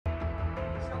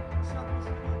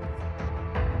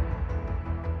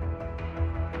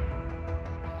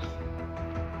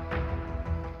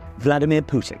Vladimir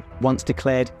Putin once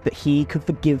declared that he could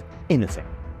forgive anything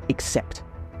except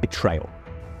betrayal.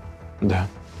 Да.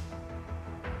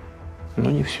 Но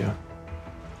не все.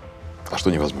 А что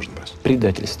невозможно простить?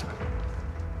 Предательство.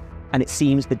 And it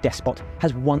seems the despot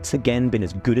has once again been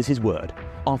as good as his word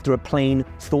after a plane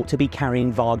thought to be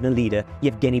carrying Wagner leader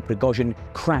Yevgeny Prigozhin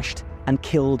crashed and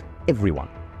killed everyone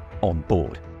on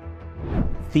board.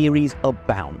 Theories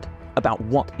abound about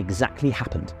what exactly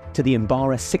happened to the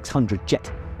Embarer 600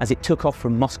 jet as it took off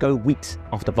from Moscow weeks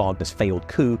after Wagner's failed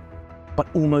coup, but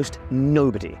almost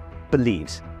nobody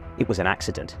believes it was an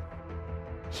accident.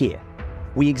 Here,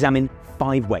 we examine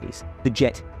 5 ways the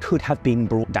jet could have been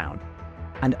brought down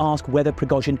and ask whether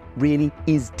Prigozhin really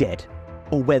is dead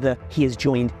or whether he has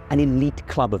joined an elite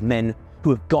club of men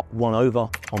who have got one over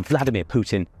on Vladimir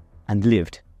Putin and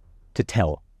lived to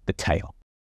tell the tale.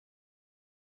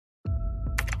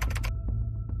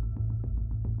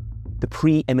 The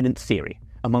preeminent theory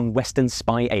among Western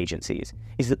spy agencies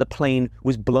is that the plane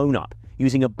was blown up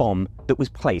using a bomb that was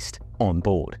placed on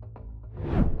board.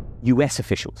 US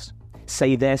officials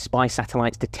say their spy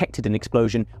satellites detected an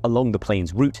explosion along the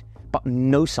plane's route, but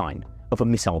no sign of a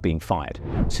missile being fired,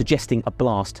 suggesting a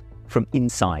blast from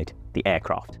inside the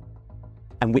aircraft.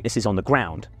 And witnesses on the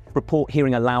ground report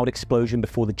hearing a loud explosion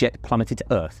before the jet plummeted to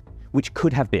Earth, which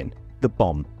could have been the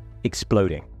bomb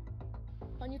exploding.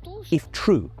 If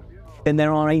true, then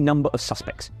there are a number of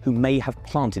suspects who may have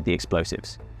planted the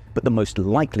explosives, but the most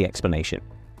likely explanation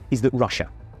is that Russia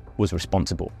was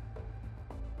responsible.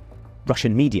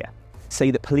 Russian media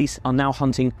say that police are now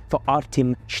hunting for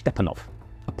Artem Stepanov,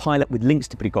 a pilot with links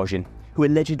to Prigozhin who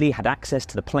allegedly had access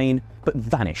to the plane but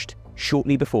vanished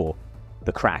shortly before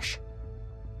the crash.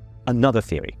 Another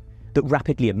theory that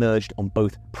rapidly emerged on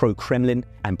both pro-Kremlin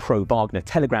and pro-Wagner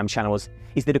Telegram channels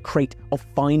is that a crate of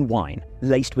fine wine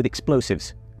laced with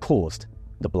explosives caused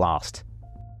the blast.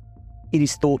 It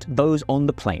is thought those on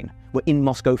the plane were in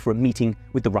Moscow for a meeting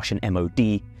with the Russian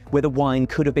MOD, where the wine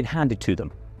could have been handed to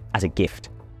them as a gift.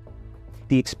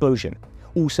 The explosion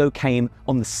also came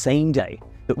on the same day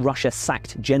that Russia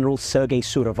sacked General Sergei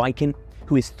Surovikin,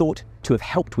 who is thought to have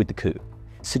helped with the coup,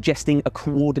 suggesting a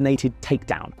coordinated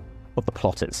takedown of the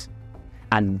plotters.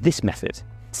 And this method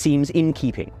seems in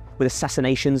keeping with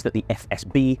assassinations that the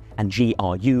FSB and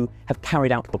GRU have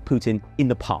carried out for Putin in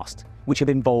the past, which have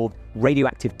involved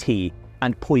radioactive tea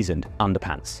and poisoned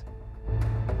underpants.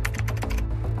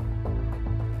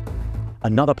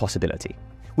 Another possibility,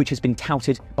 which has been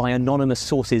touted by anonymous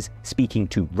sources speaking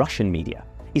to Russian media,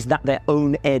 is that their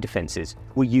own air defences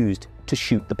were used to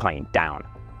shoot the plane down.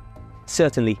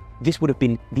 Certainly, this would have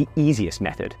been the easiest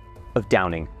method of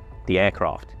downing the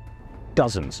aircraft.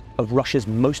 Dozens of Russia's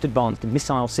most advanced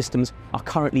missile systems are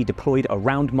currently deployed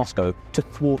around Moscow to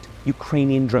thwart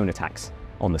Ukrainian drone attacks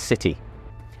on the city.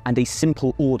 And a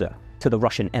simple order to the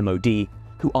Russian MOD,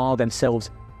 who are themselves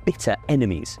bitter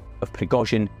enemies of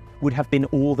Prigozhin, would have been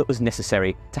all that was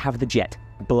necessary to have the jet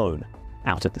blown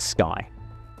out of the sky.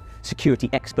 Security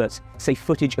experts say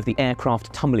footage of the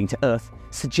aircraft tumbling to Earth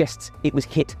suggests it was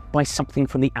hit by something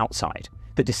from the outside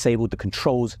that disabled the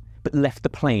controls but left the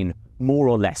plane more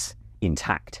or less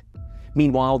intact.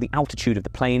 Meanwhile, the altitude of the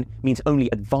plane means only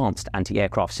advanced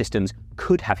anti-aircraft systems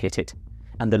could have hit it,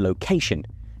 and the location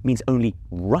means only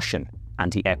Russian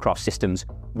anti-aircraft systems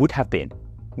would have been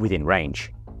within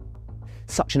range.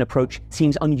 Such an approach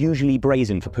seems unusually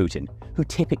brazen for Putin, who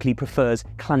typically prefers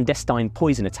clandestine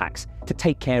poison attacks to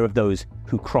take care of those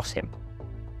who cross him.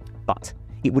 But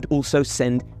it would also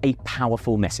send a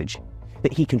powerful message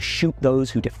that he can shoot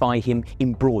those who defy him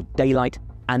in broad daylight,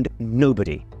 and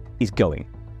nobody is going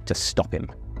to stop him.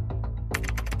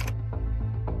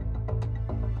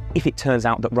 If it turns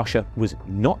out that Russia was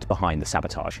not behind the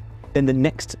sabotage, then the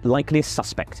next likeliest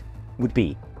suspect would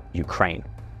be Ukraine.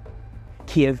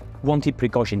 Kiev wanted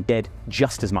Prigozhin dead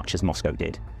just as much as Moscow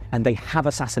did, and they have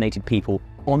assassinated people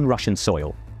on Russian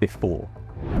soil before.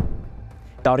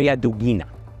 Daria Dugina,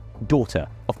 daughter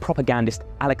of propagandist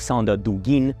Alexander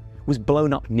Dugin, was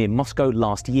blown up near Moscow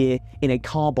last year in a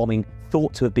car bombing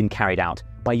thought to have been carried out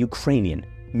by Ukrainian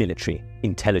military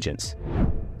intelligence.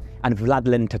 And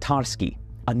Vladimir Tatarsky,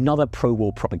 another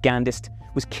pro-war propagandist,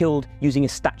 was killed using a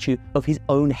statue of his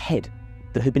own head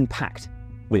that had been packed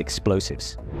with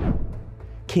explosives.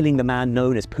 Killing the man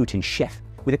known as Putin's chef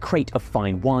with a crate of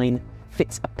fine wine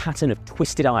fits a pattern of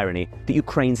twisted irony that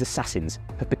Ukraine's assassins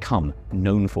have become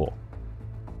known for.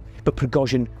 But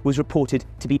Prigozhin was reported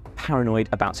to be paranoid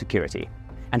about security,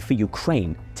 and for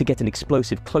Ukraine to get an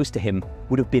explosive close to him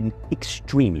would have been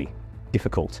extremely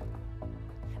difficult.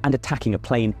 And attacking a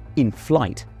plane in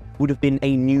flight would have been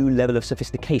a new level of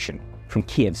sophistication from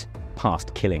Kiev's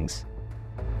past killings.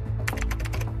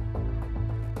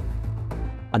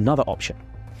 Another option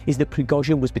is that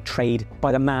Prigozhin was betrayed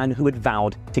by the man who had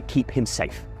vowed to keep him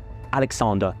safe,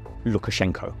 Alexander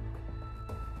Lukashenko.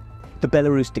 The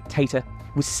Belarus dictator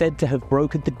was said to have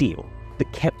brokered the deal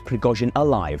that kept Prigozhin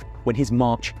alive when his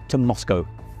march to Moscow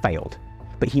failed,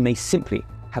 but he may simply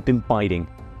have been biding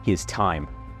his time.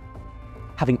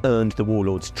 Having earned the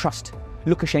warlord's trust,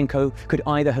 Lukashenko could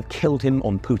either have killed him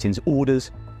on Putin's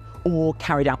orders or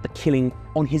carried out the killing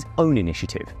on his own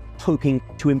initiative, hoping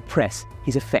to impress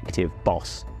his effective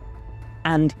boss.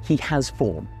 And he has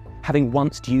form, having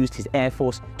once used his air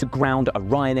force to ground a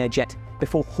Ryanair jet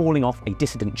before hauling off a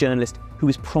dissident journalist who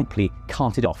was promptly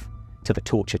carted off to the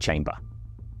torture chamber.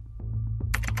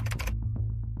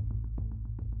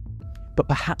 But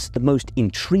perhaps the most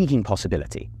intriguing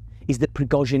possibility is that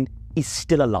Prigozhin is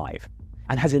still alive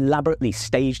and has elaborately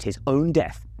staged his own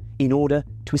death in order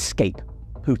to escape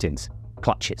Putin's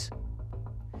clutches.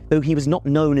 Though he was not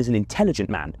known as an intelligent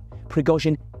man,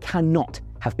 Prigozhin cannot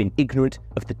have been ignorant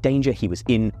of the danger he was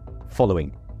in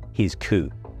following his coup.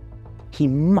 He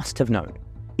must have known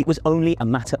it was only a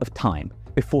matter of time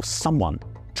before someone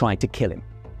tried to kill him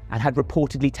and had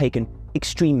reportedly taken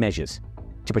extreme measures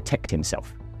to protect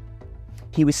himself.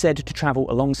 He was said to travel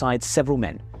alongside several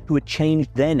men who had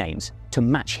changed their names to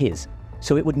match his,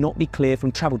 so it would not be clear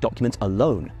from travel documents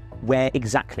alone where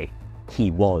exactly he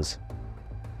was.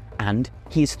 And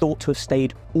he is thought to have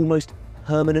stayed almost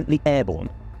permanently airborne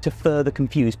to further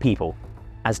confuse people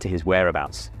as to his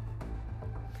whereabouts.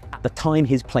 At the time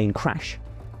his plane crashed,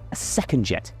 a second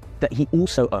jet that he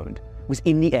also owned was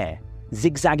in the air,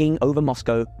 zigzagging over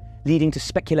Moscow, leading to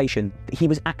speculation that he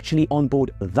was actually on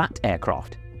board that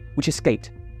aircraft, which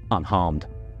escaped unharmed.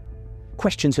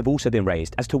 Questions have also been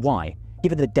raised as to why,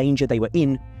 given the danger they were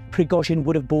in, Prigozhin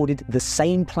would have boarded the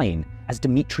same plane as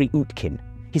Dmitry Utkin,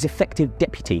 his effective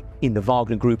deputy in the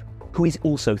Wagner group, who is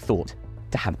also thought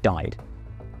to have died.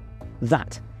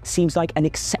 That seems like an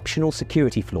exceptional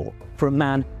security flaw for a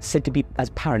man said to be as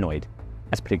paranoid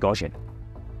as Prigozhin.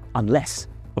 Unless,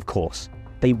 of course,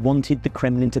 they wanted the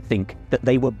Kremlin to think that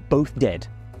they were both dead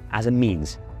as a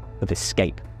means of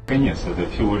escape. Конец, это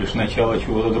всего лишь начало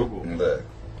чего-то другого. Да.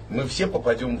 Мы все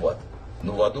попадем в ад,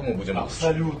 но в аду мы будем лучше.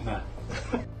 Абсолютно.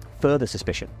 Further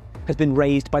suspicion has been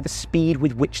raised by the speed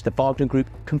with which the Wagner group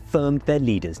confirmed their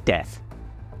leader's death.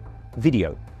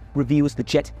 Video reveals the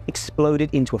jet exploded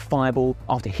into a fireball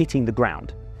after hitting the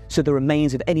ground, so the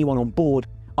remains of anyone on board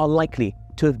are likely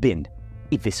to have been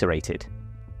eviscerated.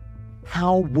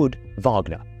 How would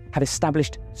Wagner have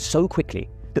established so quickly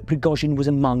that Prigozhin was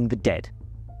among the dead,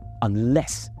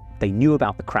 unless they knew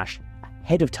about the crash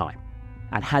ahead of time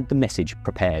and had the message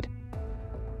prepared?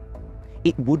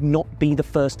 It would not be the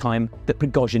first time that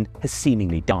Prigozhin has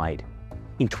seemingly died.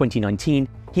 In 2019,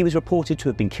 he was reported to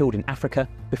have been killed in Africa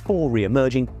before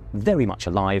re-emerging, very much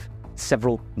alive,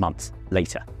 several months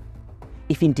later.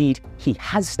 If indeed he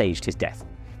has staged his death,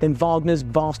 then Wagner's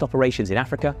vast operations in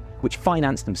Africa, which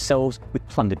financed themselves with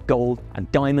plundered gold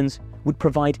and diamonds, would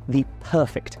provide the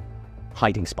perfect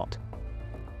hiding spot.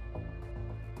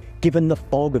 Given the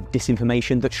fog of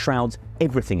disinformation that shrouds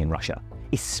everything in Russia,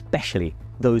 especially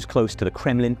those close to the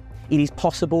Kremlin, it is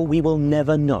possible we will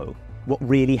never know what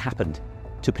really happened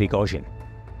to Prigozhin.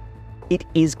 It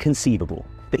is conceivable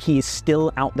that he is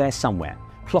still out there somewhere,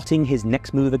 plotting his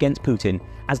next move against Putin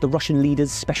as the Russian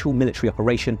leader's special military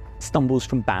operation stumbles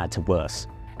from bad to worse.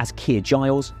 As Keir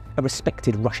Giles, a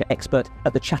respected Russia expert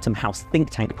at the Chatham House think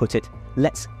tank, put it,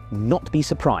 let's not be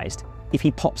surprised if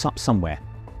he pops up somewhere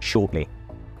shortly.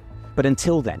 But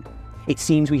until then, it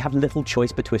seems we have little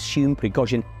choice but to assume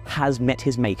Prigozhin has met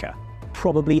his maker,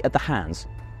 probably at the hands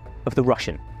of the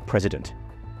Russian president.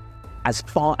 As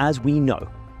far as we know,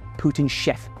 Putin's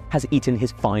chef has eaten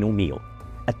his final meal,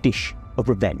 a dish of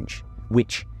revenge,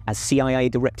 which, as CIA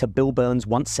Director Bill Burns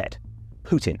once said,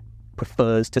 Putin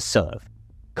prefers to serve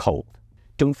cold.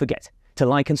 Don't forget to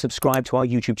like and subscribe to our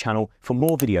YouTube channel for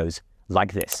more videos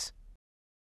like this.